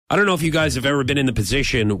I don't know if you guys have ever been in the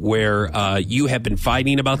position where you have been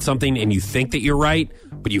fighting about something and you think that you're right,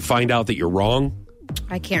 but you find out that you're wrong.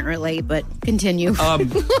 I can't relate, but continue.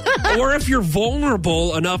 Or if you're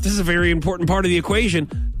vulnerable enough, this is a very important part of the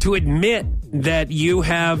equation, to admit that you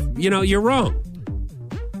have, you're wrong.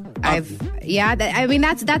 That's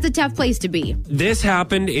a tough place to be. This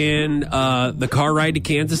happened in the car ride to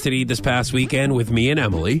Kansas City this past weekend with me and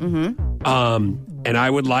Emily. Mm-hmm. And I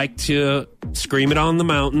would like to scream it on the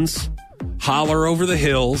mountains, holler over the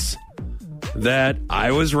hills that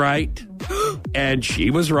I was right and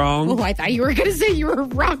she was wrong. Oh, I thought you were going to say you were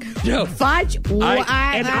wrong. No. Fudge.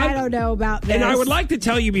 I don't know about this. And I would like to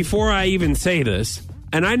tell you before I even say this,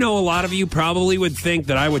 and I know a lot of you probably would think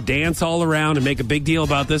that I would dance all around and make a big deal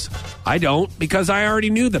about this. I don't, because I already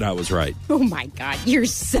knew that I was right. Oh, my God. You're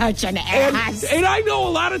such an ass. And I know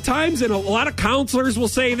a lot of times, and a lot of counselors will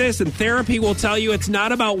say this, and therapy will tell you it's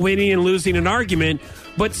not about winning and losing an argument.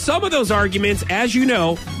 But some of those arguments, as you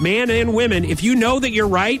know, man and women, if you know that you're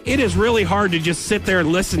right, it is really hard to just sit there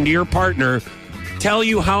and listen to your partner tell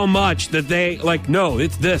you how much that they no,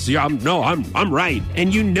 it's this. Yeah, I'm right,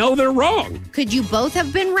 and you know they're wrong. Could you both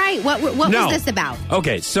have been right? What was this about?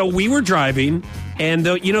 Okay, so we were driving, and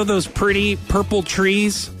those pretty purple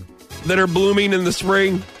trees that are blooming in the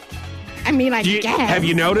spring. I mean, I guess. Have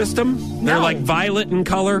you noticed them? No. They're like violet in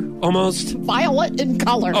color, almost. Violet in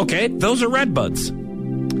color. Okay, those are redbuds.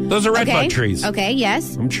 Those are redbud trees. Okay,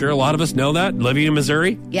 yes. I'm sure a lot of us know that, living in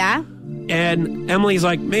Missouri. Yeah. And Emily's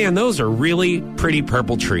like, man, those are really pretty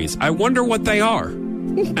purple trees. I wonder what they are.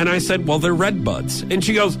 And I said, well, they're redbuds. And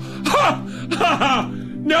she goes, ha, ha, ha.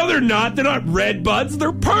 No, they're not. They're not redbuds.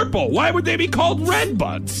 They're purple. Why would they be called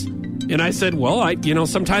redbuds? And I said, well,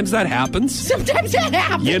 sometimes that happens. Sometimes that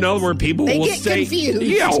happens. Where people will say, confused.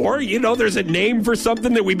 Yeah, or, there's a name for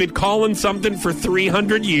something that we've been calling something for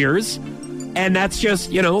 300 years. And that's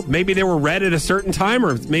just, maybe they were red at a certain time,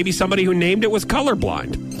 or maybe somebody who named it was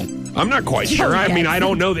colorblind. I'm not quite sure. I mean, I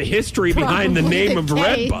don't know the history behind the name of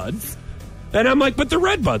redbuds. And I'm like, but they're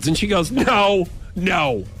redbuds. And she goes, no.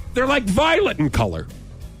 They're like violet in color.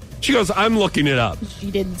 She goes, I'm looking it up. She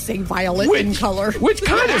didn't say violet in color. Which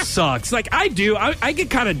kind of sucks. Like, I do. I get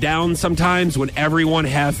kind of down sometimes when everyone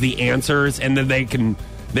has the answers and then they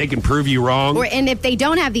can prove you wrong. And if they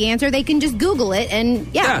don't have the answer, they can just Google it and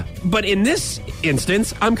Yeah, but in this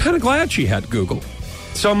instance, I'm kind of glad she had Google.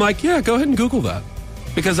 So I'm like, yeah, go ahead and Google that.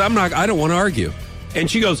 Because I don't want to argue.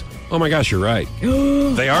 And she goes, oh my gosh, you're right.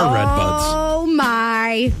 They are redbuds. Oh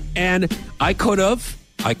my. And I could have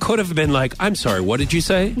been like, I'm sorry, what did you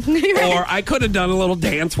say? Or I could have done a little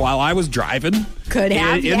dance while I was driving. Could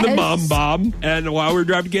have, in the bomb. And while we were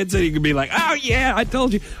driving to Kansas City, you could be like, oh yeah, I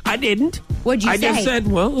told you. I didn't. What'd you say? I just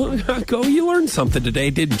said, well, you learned something today,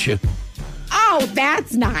 didn't you? Oh,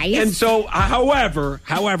 that's nice. And so, however,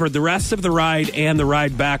 the rest of the ride and the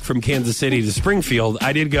ride back from Kansas City to Springfield,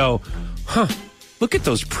 I did go, look at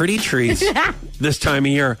those pretty trees this time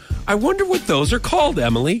of year. I wonder what those are called,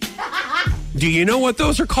 Emily. Do you know what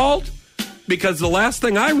those are called? Because the last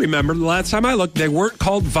thing I remember, the last time I looked, they weren't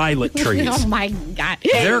called violet trees. Oh, my God.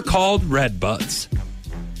 They're called redbuds.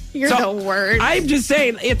 You're the worst. I'm just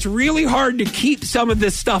saying, it's really hard to keep some of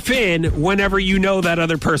this stuff in whenever you know that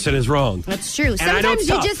other person is wrong. That's true. Sometimes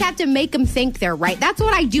you just have to make them think they're right. That's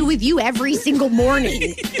what I do with you every single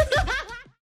morning.